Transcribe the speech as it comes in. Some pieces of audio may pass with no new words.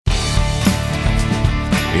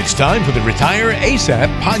It's time for the Retire ASAP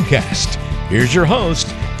podcast. Here's your host,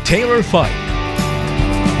 Taylor Fike.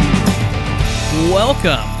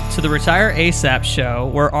 Welcome to the Retire ASAP show,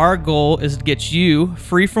 where our goal is to get you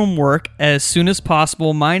free from work as soon as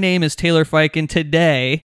possible. My name is Taylor Fike, and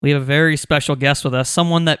today we have a very special guest with us,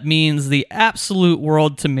 someone that means the absolute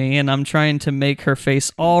world to me, and I'm trying to make her face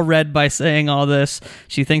all red by saying all this.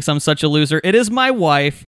 She thinks I'm such a loser. It is my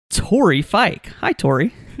wife, Tori Fike. Hi,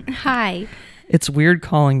 Tori. Hi. It's weird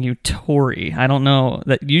calling you Tori. I don't know.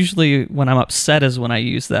 That usually when I'm upset is when I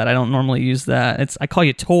use that. I don't normally use that. I call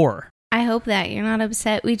you Tor. I hope that you're not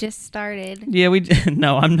upset. We just started. Yeah,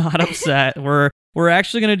 no, I'm not upset. We're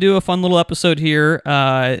actually going to do a fun little episode here.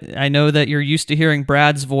 I know that you're used to hearing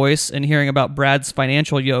Brad's voice and hearing about Brad's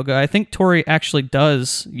financial yoga. I think Tori actually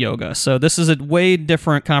does yoga. So this is a way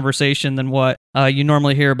different conversation than what you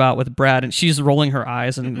normally hear about with Brad. And she's rolling her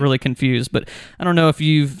eyes and really confused. But I don't know if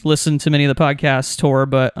you've listened to many of the podcasts, Tor,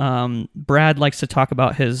 but Brad likes to talk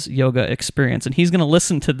about his yoga experience. And he's going to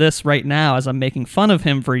listen to this right now as I'm making fun of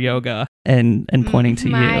him for yoga and pointing to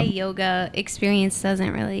you. My yoga experience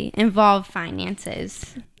doesn't really involve finances.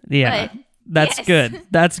 Yeah, but that's yes. good.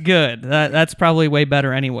 That's good. That's probably way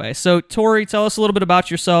better anyway. So, Tori, tell us a little bit about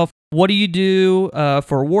yourself. What do you do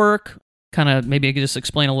for work? Kind of maybe you could just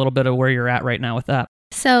explain a little bit of where you're at right now with that.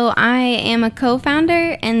 So I am a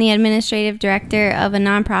co-founder and the administrative director of a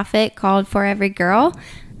nonprofit called For Every Girl.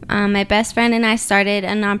 My best friend and I started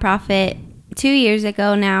a nonprofit 2 years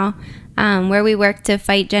ago now, where we work to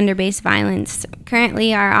fight gender-based violence.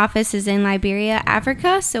 Currently, our office is in Liberia,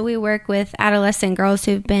 Africa, so we work with adolescent girls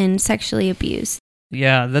who've been sexually abused.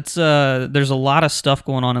 Yeah, that's there's a lot of stuff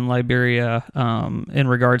going on in Liberia in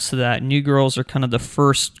regards to that. New Girls are kind of the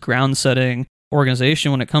first ground-setting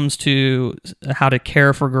organization when it comes to how to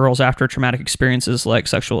care for girls after traumatic experiences like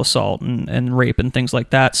sexual assault and rape and things like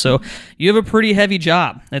that. So you have a pretty heavy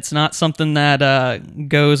job. It's not something that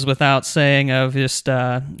goes without saying of just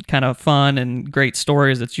kind of fun and great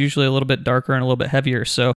stories. It's usually a little bit darker and a little bit heavier.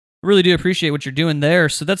 So I really do appreciate what you're doing there.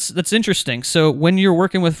 So that's interesting. So when you're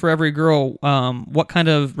working with For Every Girl, what kind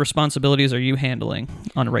of responsibilities are you handling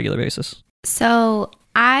on a regular basis? So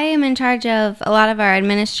I am in charge of a lot of the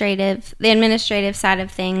administrative side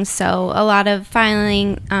of things. So a lot of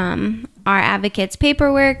filing our advocates'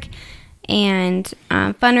 paperwork and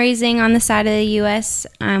fundraising on the side of the U.S.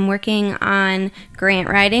 I'm working on grant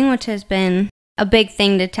writing, which has been a big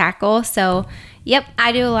thing to tackle. So, yep,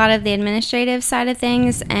 I do a lot of the administrative side of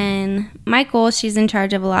things. And Michael, she's in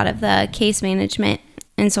charge of a lot of the case management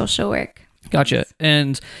and social work. Gotcha.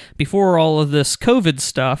 And before all of this COVID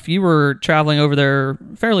stuff, you were traveling over there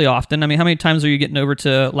fairly often. I mean, how many times are you getting over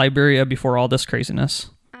to Liberia before all this craziness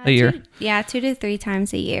a year? 2 to 3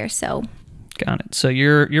 times a year. So, got it. So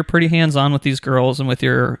you're pretty hands-on with these girls and with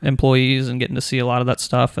your employees and getting to see a lot of that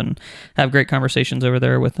stuff and have great conversations over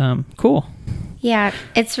there with them. Cool. Yeah,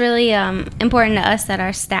 it's really important to us that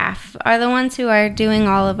our staff are the ones who are doing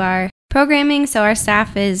all of our programming. So our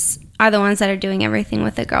staff are the ones that are doing everything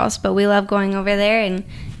with the girls, but we love going over there and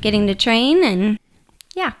getting to train, and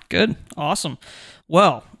yeah. Good. Awesome.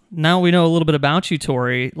 Well, now we know a little bit about you,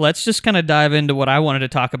 Tori. Let's just kind of dive into what I wanted to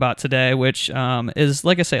talk about today, which is,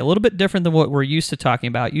 like I say, a little bit different than what we're used to talking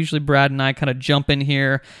about. Usually Brad and I kind of jump in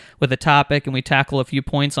here with a topic and we tackle a few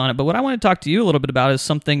points on it. But what I want to talk to you a little bit about is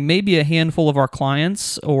something maybe a handful of our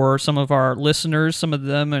clients or some of our listeners, some of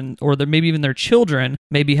them, or maybe even their children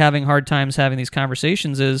may be having hard times having these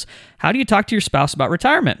conversations is, how do you talk to your spouse about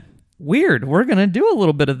retirement? Weird. We're going to do a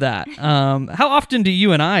little bit of that. How often do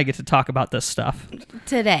you and I get to talk about this stuff?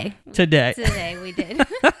 Today we did.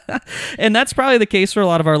 And that's probably the case for a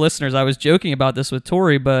lot of our listeners. I was joking about this with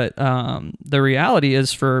Tori, but the reality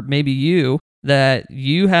is for maybe you that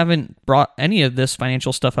you haven't brought any of this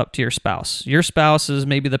financial stuff up to your spouse. Your spouse is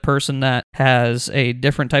maybe the person that has a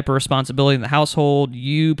different type of responsibility in the household.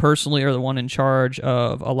 You personally are the one in charge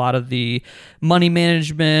of a lot of the money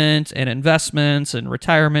management and investments and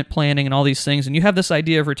retirement planning and all these things. And you have this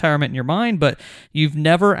idea of retirement in your mind, but you've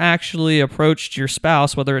never actually approached your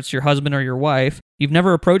spouse, whether it's your husband or your wife. You've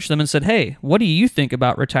never approached them and said, hey, what do you think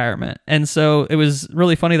about retirement? And so it was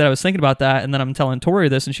really funny that I was thinking about that. And then I'm telling Tori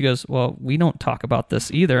this and she goes, well, we don't talk about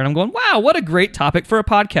this either. And I'm going, wow, what a great topic for a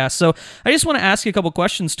podcast. So I just want to ask you a couple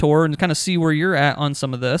questions, Tor, and kind of see where you're at on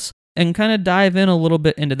some of this and kind of dive in a little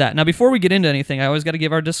bit into that. Now, before we get into anything, I always got to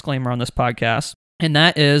give our disclaimer on this podcast. And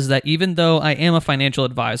that is that even though I am a financial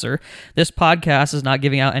advisor, this podcast is not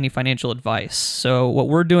giving out any financial advice. So what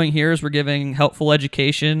we're doing here is we're giving helpful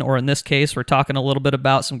education, or in this case, we're talking a little bit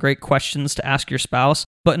about some great questions to ask your spouse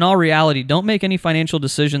But in all reality, don't make any financial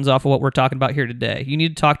decisions off of what we're talking about here today. You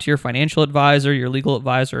need to talk to your financial advisor, your legal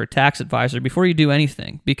advisor, or tax advisor before you do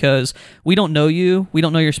anything, because we don't know you, we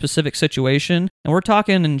don't know your specific situation, and we're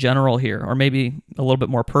talking in general here, or maybe a little bit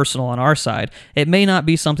more personal on our side. It may not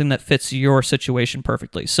be something that fits your situation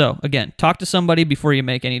perfectly. So again, talk to somebody before you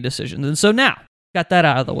make any decisions. And so now, got that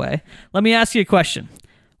out of the way, let me ask you a question.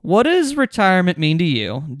 What does retirement mean to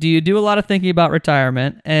you? Do you do a lot of thinking about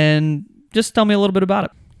retirement? And just tell me a little bit about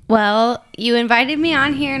it. Well, you invited me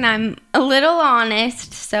on here and I'm a little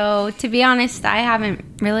honest. So to be honest, I haven't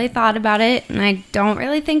really thought about it and I don't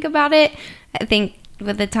really think about it. I think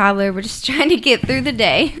with a toddler, we're just trying to get through the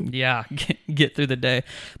day. Yeah, get through the day.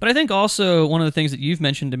 But I think also one of the things that you've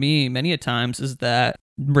mentioned to me many a times is that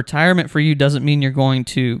retirement for you doesn't mean you're going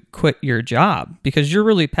to quit your job, because you're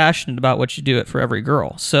really passionate about what you do at For Every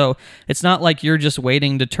Girl. So it's not like you're just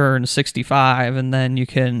waiting to turn 65 and then you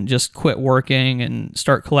can just quit working and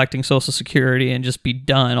start collecting Social Security and just be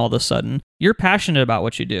done all of a sudden. You're passionate about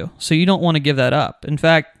what you do, so you don't want to give that up. In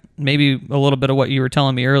fact, maybe a little bit of what you were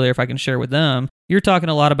telling me earlier, if I can share with them, you're talking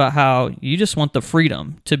a lot about how you just want the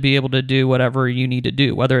freedom to be able to do whatever you need to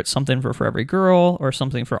do, whether it's something for Every Girl or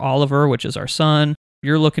something for Oliver, which is our son.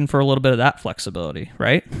 You're looking for a little bit of that flexibility,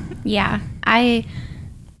 right? Yeah, I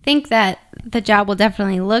think that the job will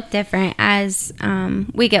definitely look different as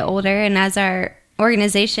we get older and as our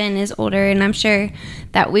organization is older, and I'm sure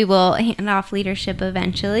that we will hand off leadership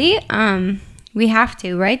eventually. We have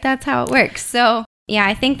to, right? That's how it works. So yeah,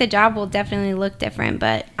 I think the job will definitely look different,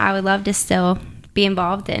 but I would love to still be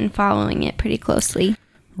involved in following it pretty closely.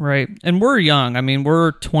 Right. And we're young. I mean,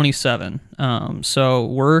 we're 27. So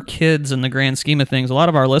we're kids in the grand scheme of things. A lot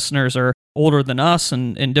of our listeners are older than us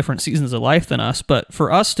and in different seasons of life than us. But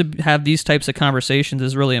for us to have these types of conversations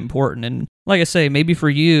is really important. And like I say, maybe for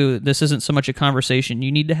you, this isn't so much a conversation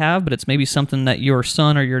you need to have, but it's maybe something that your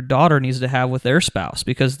son or your daughter needs to have with their spouse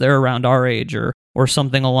because they're around our age or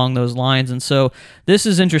something along those lines. And so this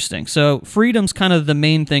is interesting. So freedom's kind of the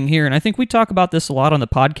main thing here. And I think we talk about this a lot on the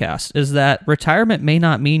podcast, is that retirement may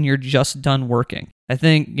not mean you're just done working. I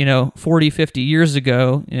think, 40, 50 years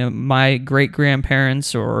ago, my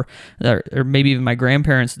great-grandparents or maybe even my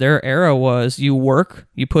grandparents, their era was you work,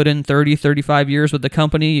 you put in 30, 35 years with the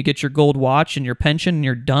company, you get your gold watch and your pension, and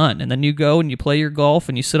you're done. And then you go and you play your golf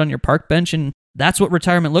and you sit on your park bench, and that's what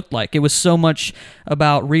retirement looked like. It was so much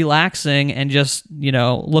about relaxing and just,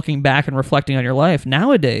 looking back and reflecting on your life.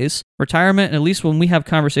 Nowadays, retirement, at least when we have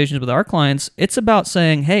conversations with our clients, it's about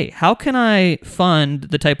saying, hey, how can I fund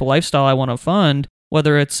the type of lifestyle I want to fund?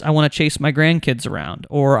 Whether it's I want to chase my grandkids around,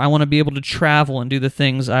 or I want to be able to travel and do the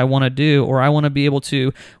things I want to do, or I want to be able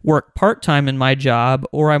to work part-time in my job,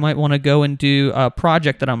 or I might want to go and do a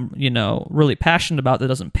project that I'm, really passionate about that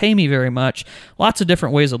doesn't pay me very much. Lots of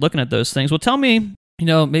different ways of looking at those things. Well, tell me,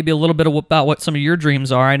 maybe a little bit about what some of your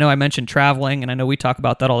dreams are. I know I mentioned traveling, and I know we talk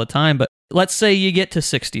about that all the time, but let's say you get to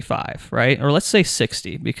 65, right? Or let's say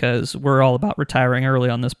 60, because we're all about retiring early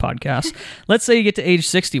on this podcast. Let's say you get to age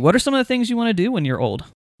 60. What are some of the things you want to do when you're old?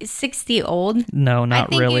 Is 60 old? No, not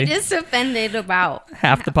really. I think you just offended about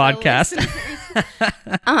half the podcast.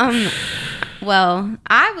 Well,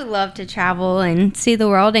 I would love to travel and see the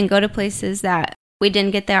world and go to places that we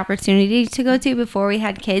didn't get the opportunity to go to before we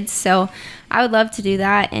had kids. So I would love to do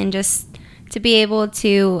that, and just to be able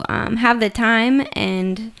to have the time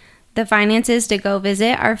and the finances to go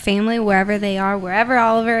visit our family wherever they are, wherever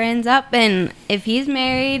Oliver ends up, and if he's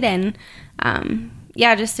married, and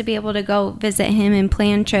just to be able to go visit him and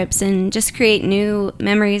plan trips and just create new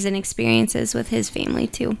memories and experiences with his family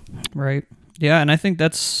too. Right. Yeah, and I think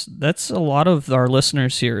that's a lot of our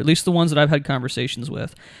listeners here, at least the ones that I've had conversations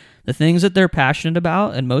with. The things that they're passionate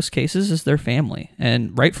about in most cases is their family,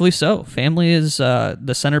 and rightfully so. Family is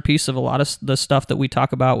the centerpiece of a lot of the stuff that we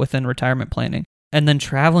talk about within retirement planning. And then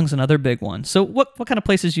traveling's another big one. So what kind of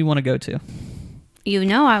places you want to go to?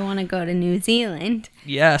 I want to go to New Zealand.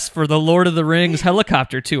 Yes, for the Lord of the Rings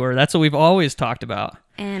helicopter tour. That's what we've always talked about.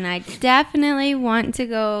 And I definitely want to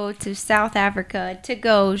go to South Africa to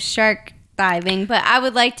go shark diving, but I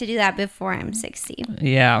would like to do that before I'm 60.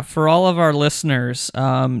 Yeah, for all of our listeners,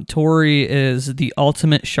 Tori is the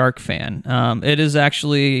ultimate shark fan. It is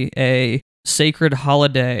actually a sacred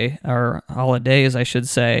holiday, or holidays I should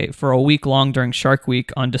say, for a week long during Shark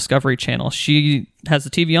Week on Discovery Channel. She has the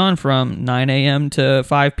TV on from 9 a.m. to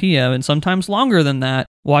 5 p.m. and sometimes longer than that,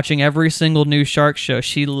 watching every single new shark show.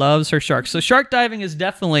 She loves her sharks. So shark diving is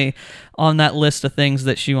definitely on that list of things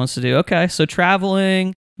that she wants to do. Okay, so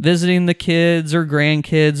traveling, visiting the kids or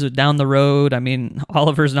grandkids down the road. I mean,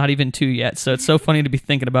 Oliver's not even 2 yet, so it's so funny to be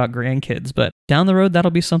thinking about grandkids. But down the road,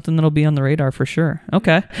 that'll be something that'll be on the radar for sure.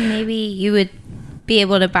 Okay. Maybe you would be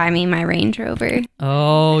able to buy me my Range Rover.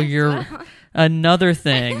 Oh, you're another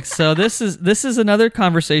thing. So this is another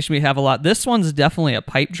conversation we have a lot. This one's definitely a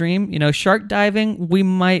pipe dream. Shark diving, we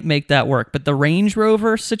might make that work, but the Range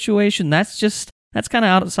Rover situation, that's kind of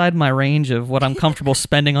outside my range of what I'm comfortable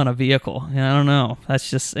spending on a vehicle. I don't know.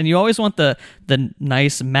 And you always want the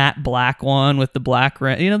nice matte black one with the black,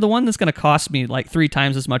 the one that's going to cost me like 3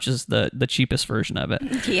 times as much as the cheapest version of it.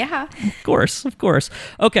 Yeah. Of course.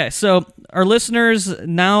 Okay, so our listeners,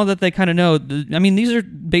 now that they kind of know, these are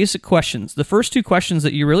basic questions. The first 2 questions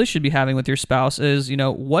that you really should be having with your spouse is,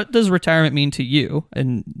 what does retirement mean to you?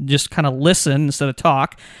 And just kind of listen instead of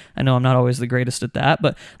talk. I know I'm not always the greatest at that,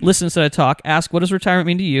 but listen instead of talk. Ask, what does retirement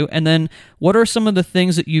mean to you? And then what are some of the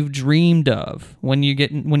things that you've dreamed of when you're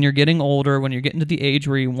getting older, when you're getting to the age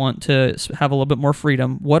where you want to have a little bit more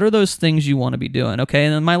freedom? What are those things you want to be doing? Okay,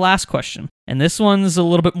 and then my last question, and this one's a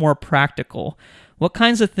little bit more practical. What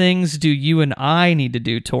kinds of things do you and I need to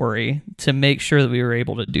do, Tori, to make sure that we are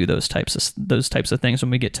able to do those types of things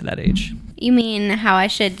when we get to that age? You mean how I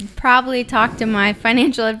should probably talk to my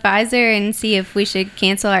financial advisor and see if we should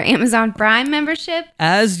cancel our Amazon Prime membership?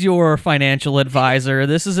 As your financial advisor,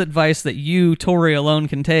 this is advice that you, Tori, alone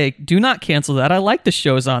can take. Do not cancel that. I like the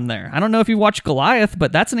shows on there. I don't know if you watch Goliath,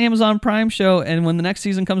 but that's an Amazon Prime show, and when the next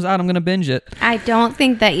season comes out, I'm going to binge it. I don't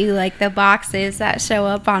think that you like the boxes that show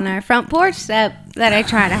up on our front porch that I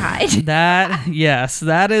try to hide.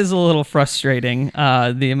 That is a little frustrating.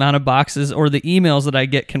 The amount of boxes or the emails that I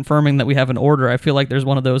get confirming that we have an order, I feel like there's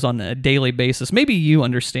one of those on a daily basis. Maybe you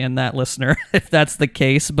understand that, listener, if that's the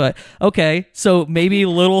case. But okay, so maybe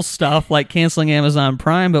little stuff like canceling Amazon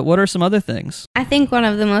Prime, but what are some other things? I think one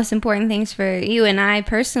of the most important things for you and I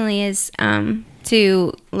personally is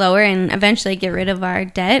to lower and eventually get rid of our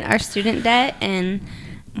debt, our student debt, and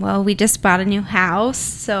well, we just bought a new house,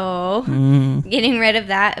 so getting rid of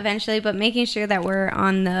that eventually, but making sure that we're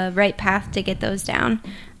on the right path to get those down,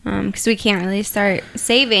 because we can't really start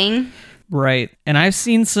saving. Right. And I've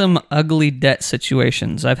seen some ugly debt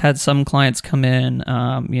situations. I've had some clients come in,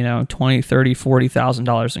 $20,000, $30,000,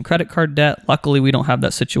 $40,000 in credit card debt. Luckily, we don't have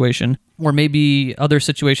that situation. Or maybe other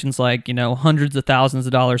situations like, hundreds of thousands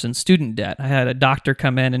of dollars in student debt. I had a doctor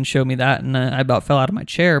come in and show me that, and I about fell out of my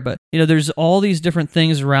chair. But, there's all these different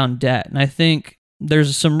things around debt. And I think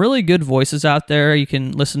there's some really good voices out there. You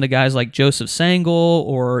can listen to guys like Joseph Sangle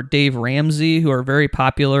or Dave Ramsey, who are very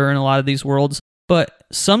popular in a lot of these worlds. But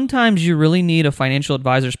sometimes you really need a financial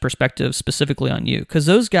advisor's perspective specifically on you, because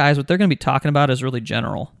those guys, what they're going to be talking about is really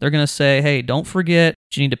general. They're going to say, hey, don't forget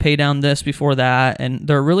you need to pay down this before that. And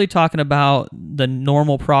they're really talking about the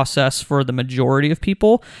normal process for the majority of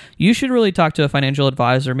people. You should really talk to a financial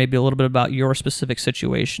advisor, maybe a little bit about your specific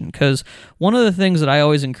situation, because one of the things that I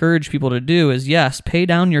always encourage people to do is, yes, pay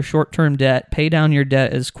down your short-term debt, pay down your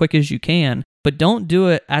debt as quick as you can. But don't do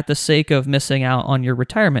it at the sake of missing out on your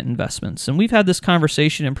retirement investments. And we've had this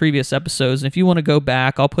conversation in previous episodes. And if you want to go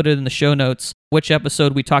back, I'll put it in the show notes, which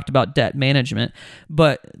episode we talked about debt management.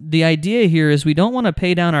 But the idea here is we don't want to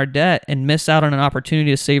pay down our debt and miss out on an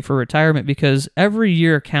opportunity to save for retirement, because every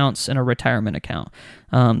year counts in a retirement account.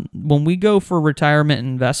 When we go for retirement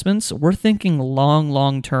investments, we're thinking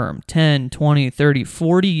long term, 10, 20, 30,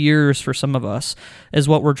 40 years for some of us is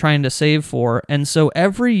what we're trying to save for. And so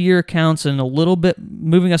every year counts in a little bit,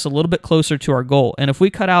 moving us a little bit closer to our goal. And if we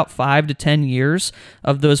cut out 5 to 10 years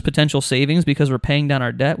of those potential savings because we're paying down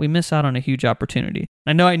our debt, we miss out on a huge opportunity.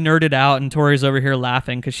 I know I nerded out, and Tori's over here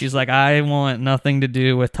laughing because she's like, I want nothing to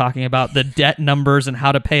do with talking about the debt numbers and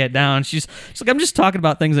how to pay it down. She's like, I'm just talking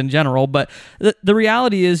about things in general. But the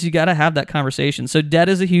reality is you got to have that conversation. So debt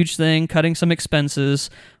is a huge thing, cutting some expenses.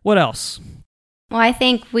 What else? Well, I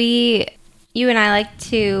think you and I like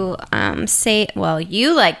to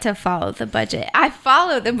you like to follow the budget. I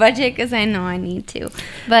follow the budget because I know I need to.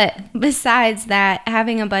 But besides that,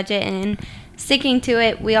 having a budget and sticking to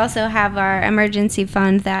it, we also have our emergency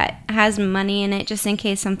fund that has money in it just in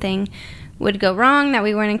case something would go wrong that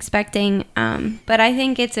we weren't expecting. But I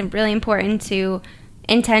think it's really important to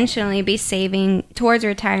intentionally be saving towards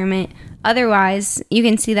retirement. Otherwise, you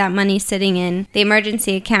can see that money sitting in the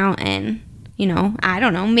emergency account and, I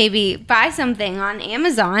don't know, maybe buy something on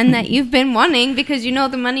Amazon that you've been wanting because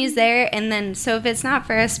the money's there. And then, so if it's not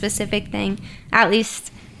for a specific thing, at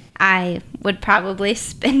least I would probably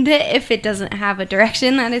spend it if it doesn't have a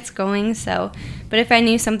direction that it's going. So, but if I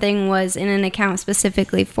knew something was in an account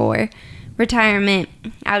specifically for retirement,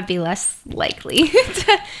 I would be less likely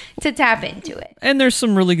to tap into it. And there's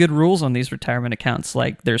some really good rules on these retirement accounts.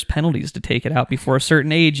 Like there's penalties to take it out before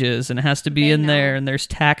certain ages, and it has to be in there, and there's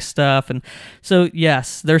tax stuff. And so,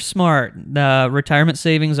 yes, they're smart. Retirement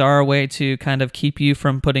savings are a way to kind of keep you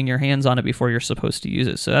from putting your hands on it before you're supposed to use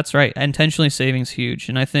it. So that's right. Intentionally saving is huge.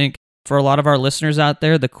 And I think for a lot of our listeners out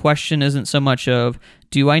there, the question isn't so much of,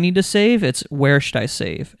 do I need to save? It's where should I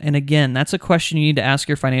save? And again, that's a question you need to ask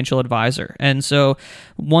your financial advisor. And so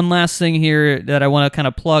one last thing here that I want to kind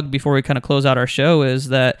of plug before we kind of close out our show is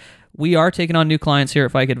that we are taking on new clients here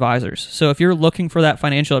at Fike Advisors. So if you're looking for that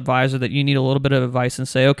financial advisor that you need a little bit of advice and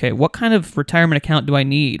say, okay, what kind of retirement account do I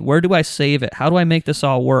need? Where do I save it? How do I make this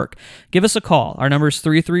all work? Give us a call. Our number is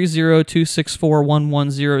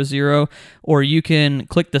 330-264-1100, or you can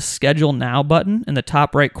click the Schedule Now button in the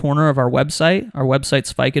top right corner of our website. Our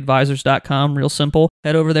website's fikeadvisors.com, real simple.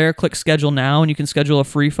 Head over there, click Schedule Now, and you can schedule a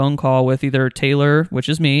free phone call with either Taylor, which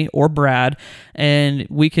is me, or Brad, and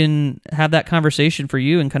we can have that conversation for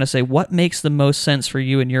you and kind of say what makes the most sense for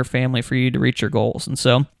you and your family for you to reach your goals. And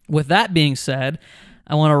so with that being said,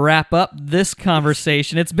 I want to wrap up this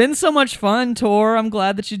conversation. It's been so much fun, Tor. I'm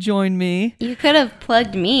glad that you joined me. You could have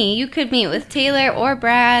plugged me. You could meet with Taylor or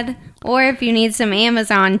Brad, or if you need some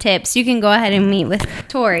Amazon tips, you can go ahead and meet with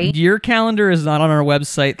Tori. Your calendar is not on our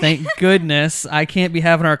website. Thank goodness. I can't be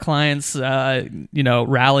having our clients,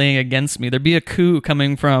 rallying against me. There'd be a coup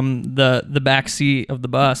coming from the back seat of the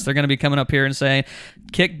bus. They're going to be coming up here and saying,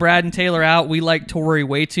 kick Brad and Taylor out. We like Tori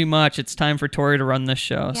way too much. It's time for Tori to run this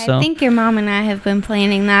show. Yeah, I think your mom and I have been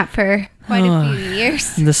planning that for quite a few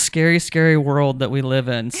years. The scary, scary world that we live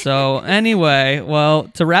in. So anyway, well,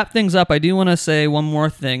 to wrap things up, I do want to say one more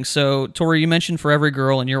thing. So Tori, you mentioned For Every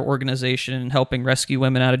Girl in your organization and helping rescue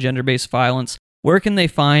women out of gender-based violence. Where can they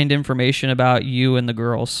find information about you and the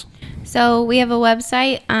girls? So we have a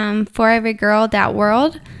website,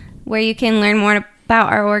 foreverygirl.world, where you can learn more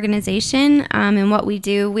about our organization and what we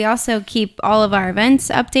do. We also keep all of our events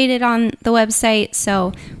updated on the website.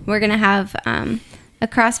 So we're going to have a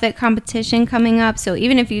CrossFit competition coming up. So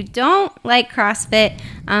even if you don't like CrossFit,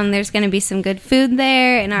 there's going to be some good food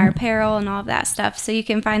there and our apparel and all of that stuff. So you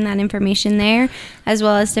can find that information there, as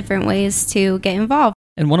well as different ways to get involved.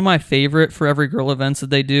 And one of my favorite For Every Girl events that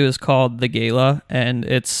they do is called The Gala. And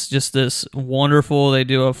it's just this wonderful, they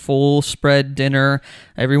do a full spread dinner.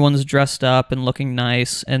 Everyone's dressed up and looking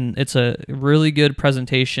nice. And it's a really good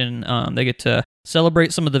presentation. They get to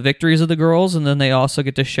celebrate some of the victories of the girls, and then they also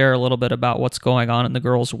get to share a little bit about what's going on in the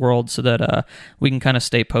girls' world so that we can kind of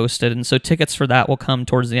stay posted. And so tickets for that will come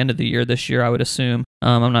towards the end of the year this year, I would assume.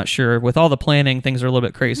 I'm not sure. With all the planning, things are a little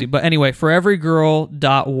bit crazy. But anyway,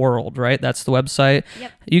 foreverygirl.world, right? That's the website.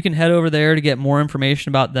 Yep. You can head over there to get more information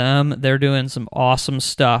about them. They're doing some awesome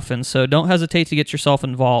stuff. And so don't hesitate to get yourself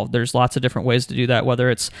involved. There's lots of different ways to do that, whether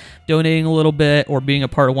it's donating a little bit or being a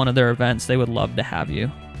part of one of their events. They would love to have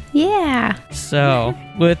you. Yeah. So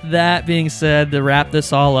with that being said, to wrap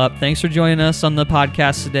this all up, thanks for joining us on the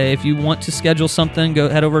podcast today. If you want to schedule something, go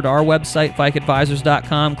head over to our website,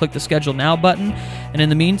 fikeadvisors.com, click the Schedule Now button. And in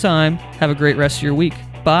the meantime, have a great rest of your week.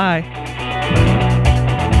 Bye.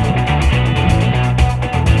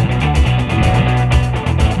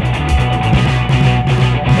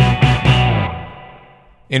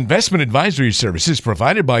 Investment advisory services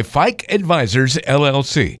provided by Fike Advisors,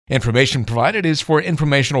 LLC. Information provided is for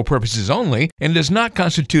informational purposes only and does not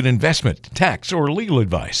constitute investment, tax, or legal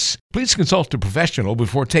advice. Please consult a professional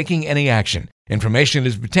before taking any action. Information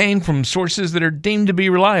is obtained from sources that are deemed to be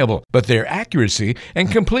reliable, but their accuracy and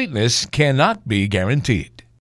completeness cannot be guaranteed.